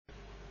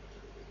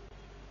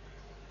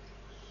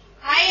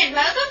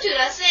to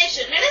the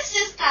session. Let us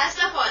discuss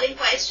the following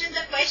question.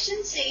 The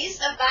question says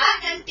a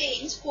bag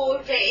contains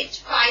 4 red,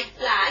 5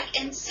 black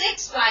and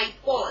 6 white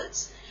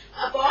balls.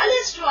 A ball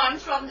is drawn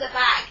from the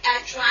bag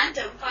at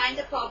random. Find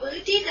the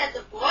probability that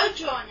the ball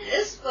drawn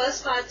is: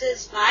 first part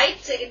is white,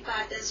 second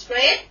part is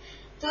red,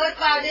 third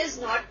part is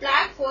not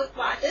black, fourth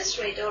part is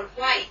red or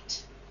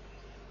white.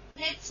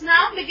 Let's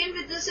now begin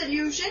with the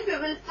solution. We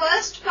will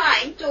first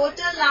find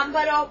total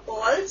number of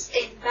balls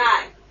in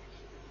bag.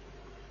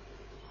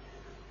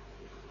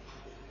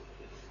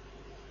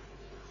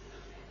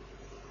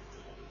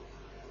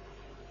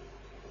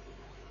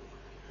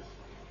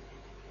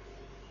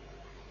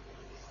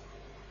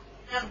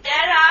 Now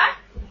there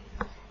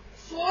are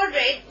 4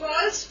 red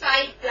balls,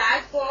 5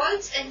 black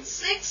balls and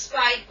 6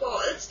 white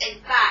balls in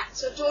bag.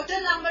 So total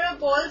number of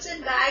balls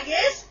in bag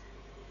is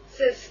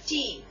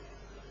 15.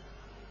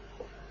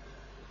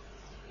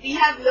 We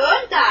have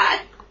learned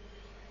that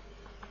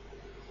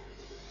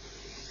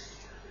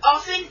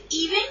of an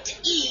event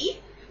E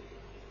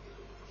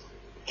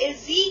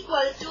is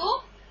equal to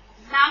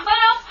number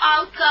of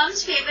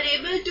outcomes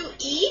favorable to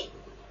E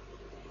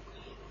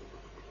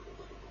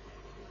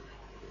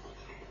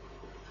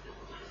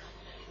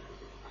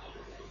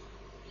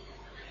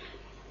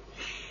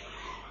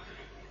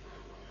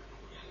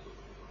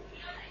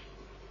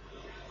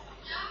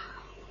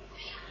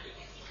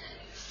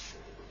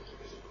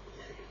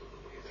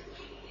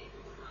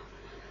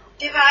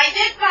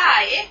divided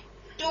by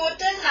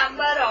total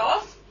number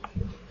of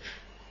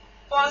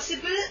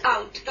possible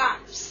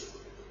outcomes.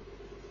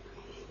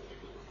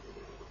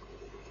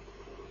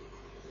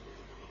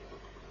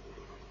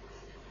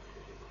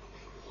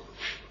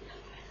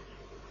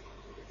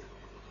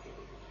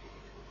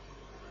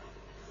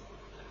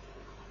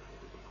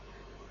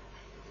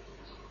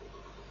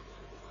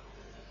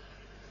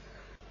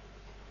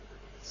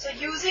 So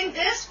using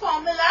this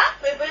formula,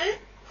 we will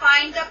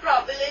find the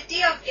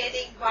probability of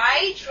getting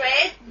white,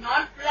 red,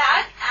 not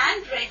black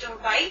and red or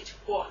white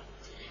ball.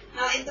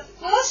 Now in the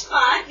first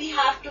part, we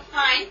have to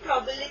find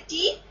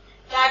probability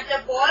that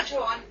the ball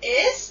drawn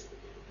is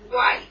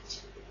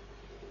white.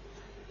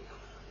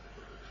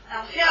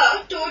 Now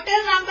here,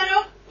 total number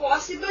of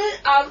possible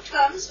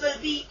outcomes will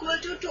be equal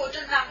to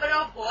total number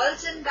of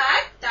balls in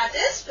bag, that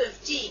is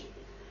 15.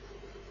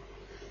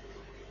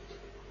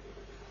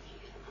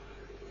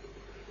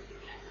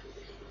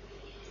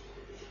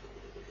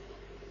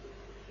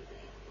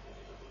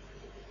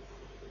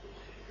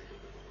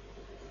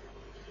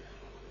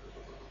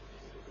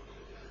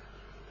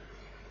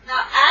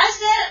 Now as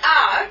there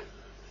are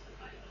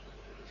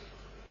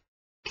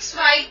 6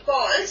 white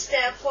balls,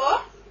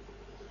 therefore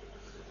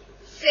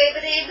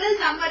favorable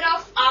number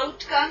of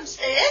outcomes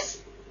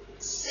is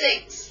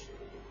 6.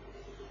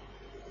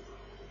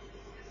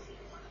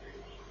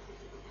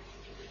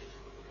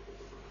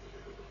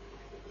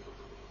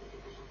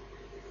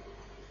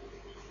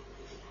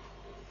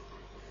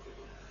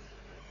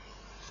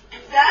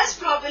 And thus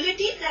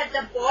probability that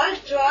the ball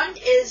drawn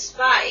is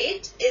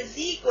white is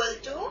equal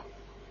to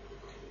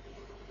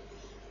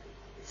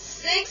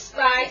 6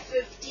 by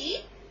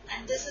 50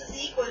 and this is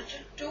equal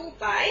to 2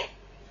 by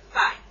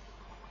 5.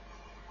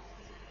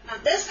 Now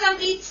this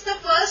completes the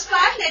first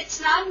part. Let's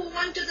now move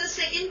on to the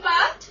second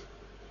part.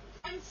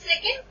 In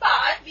second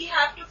part, we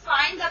have to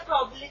find the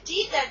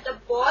probability that the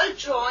ball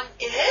drawn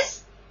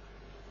is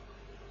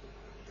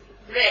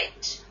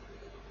red.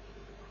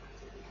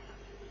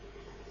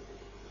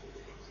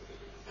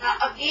 Now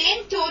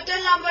again,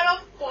 total number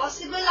of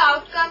possible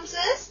outcomes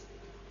is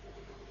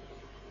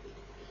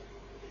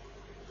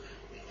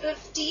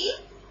 50.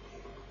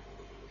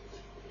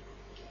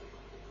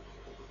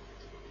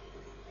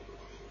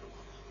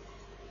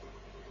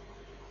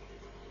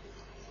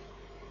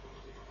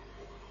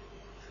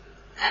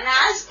 And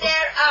as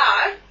there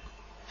are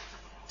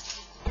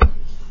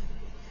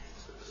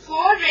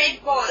 4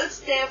 red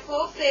balls,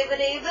 therefore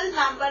favorable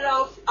number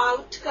of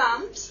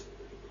outcomes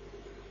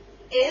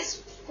is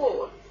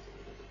 4.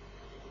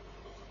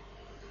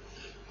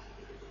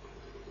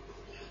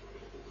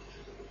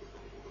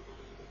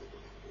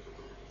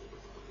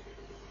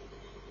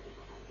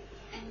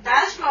 And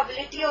thus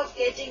probability of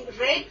getting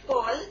red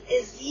ball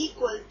is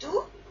equal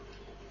to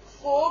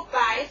 4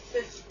 by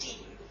 15.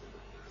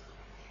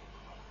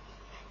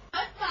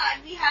 Third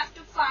part, we have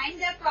to find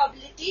the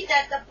probability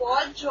that the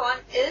ball drawn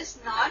is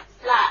not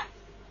black.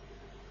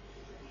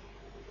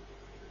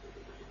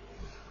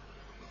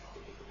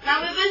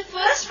 Now we will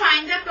first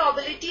find the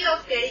probability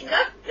of getting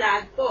a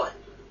black ball.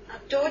 Now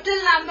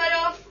total number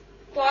of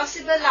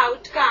possible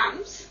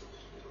outcomes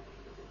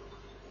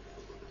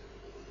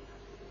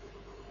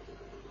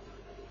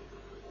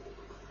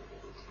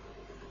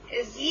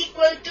is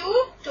equal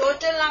to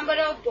total number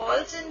of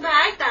balls in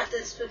bag, that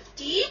is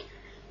 50.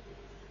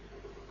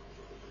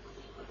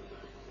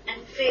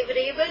 And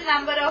favorable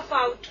number of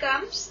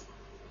outcomes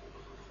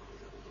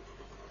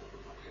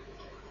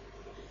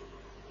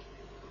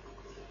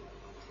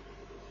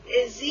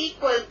is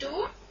equal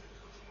to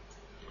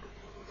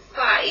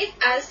 5,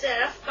 as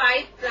there are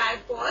 5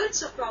 black balls.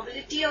 So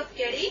probability of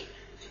getting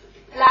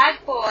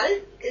black ball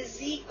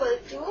is equal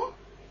to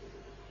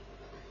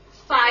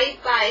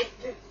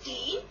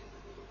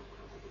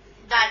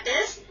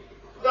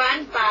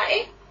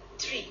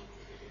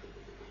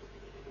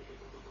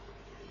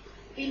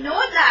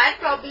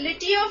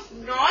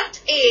not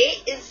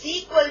A is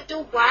equal to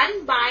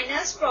 1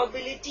 minus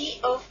probability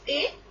of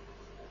A.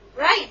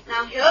 Right,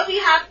 now here we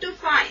have to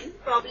find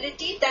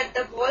probability that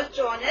the ball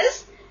drawn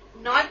is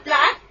not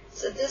black.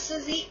 So this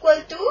is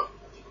equal to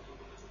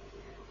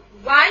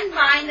 1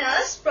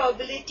 minus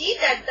probability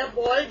that the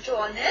ball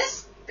drawn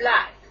is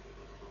black.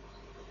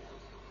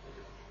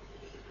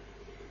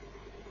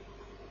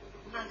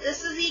 Now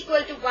this is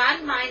equal to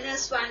 1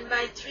 minus 1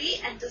 by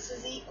 3 and this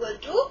is equal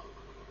to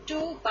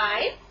 2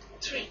 by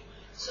 3.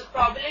 So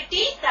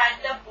probability that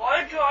the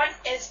ball drawn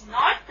is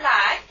not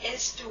black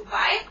is 2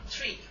 by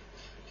 3.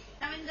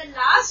 Now in the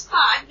last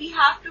part we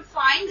have to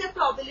find the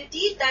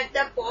probability that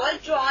the ball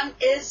drawn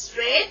is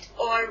red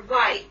or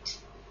white.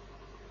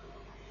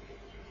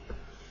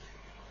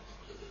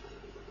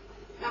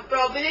 Now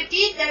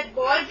probability that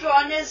ball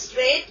drawn is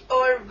red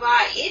or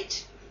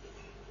white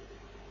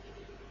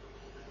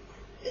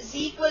is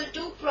equal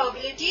to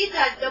probability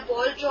that the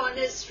ball drawn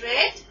is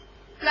red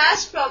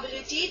plus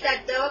probability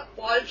that the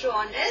ball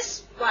drawn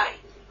is white.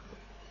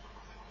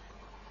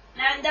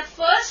 Now in the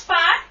first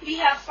part we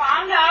have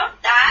found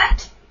out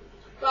that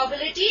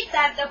probability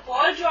that the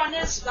ball drawn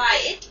is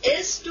white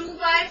is 2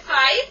 by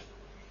 5,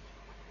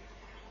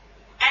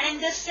 and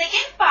in the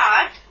second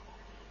part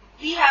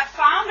we have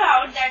found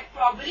out that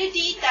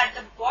probability that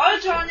the ball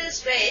drawn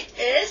is red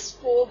is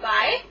 4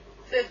 by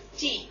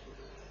 15.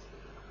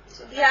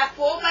 So we have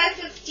 4 by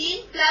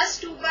 15 plus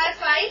 2 by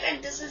 5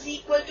 and this is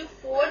equal to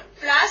 4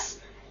 plus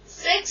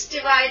 6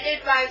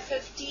 divided by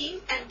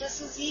 15 and this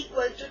is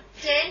equal to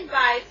 10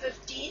 by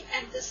 15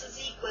 and this is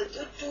equal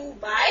to 2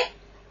 by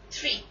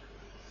 3.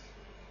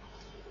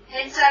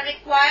 Hence our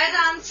required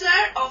answer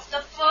of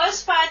the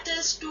first part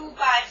is 2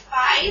 by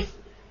 5,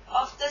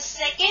 of the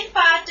second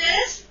part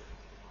is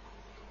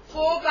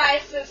 4 by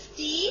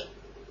 15,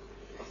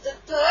 of the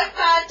third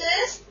part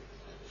is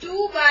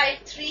 2 by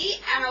 3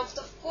 and of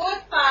the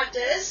fourth part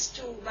is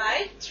 2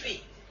 by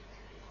 3.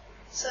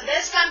 So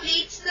this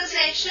completes the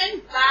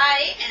section.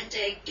 Bye and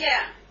take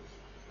care.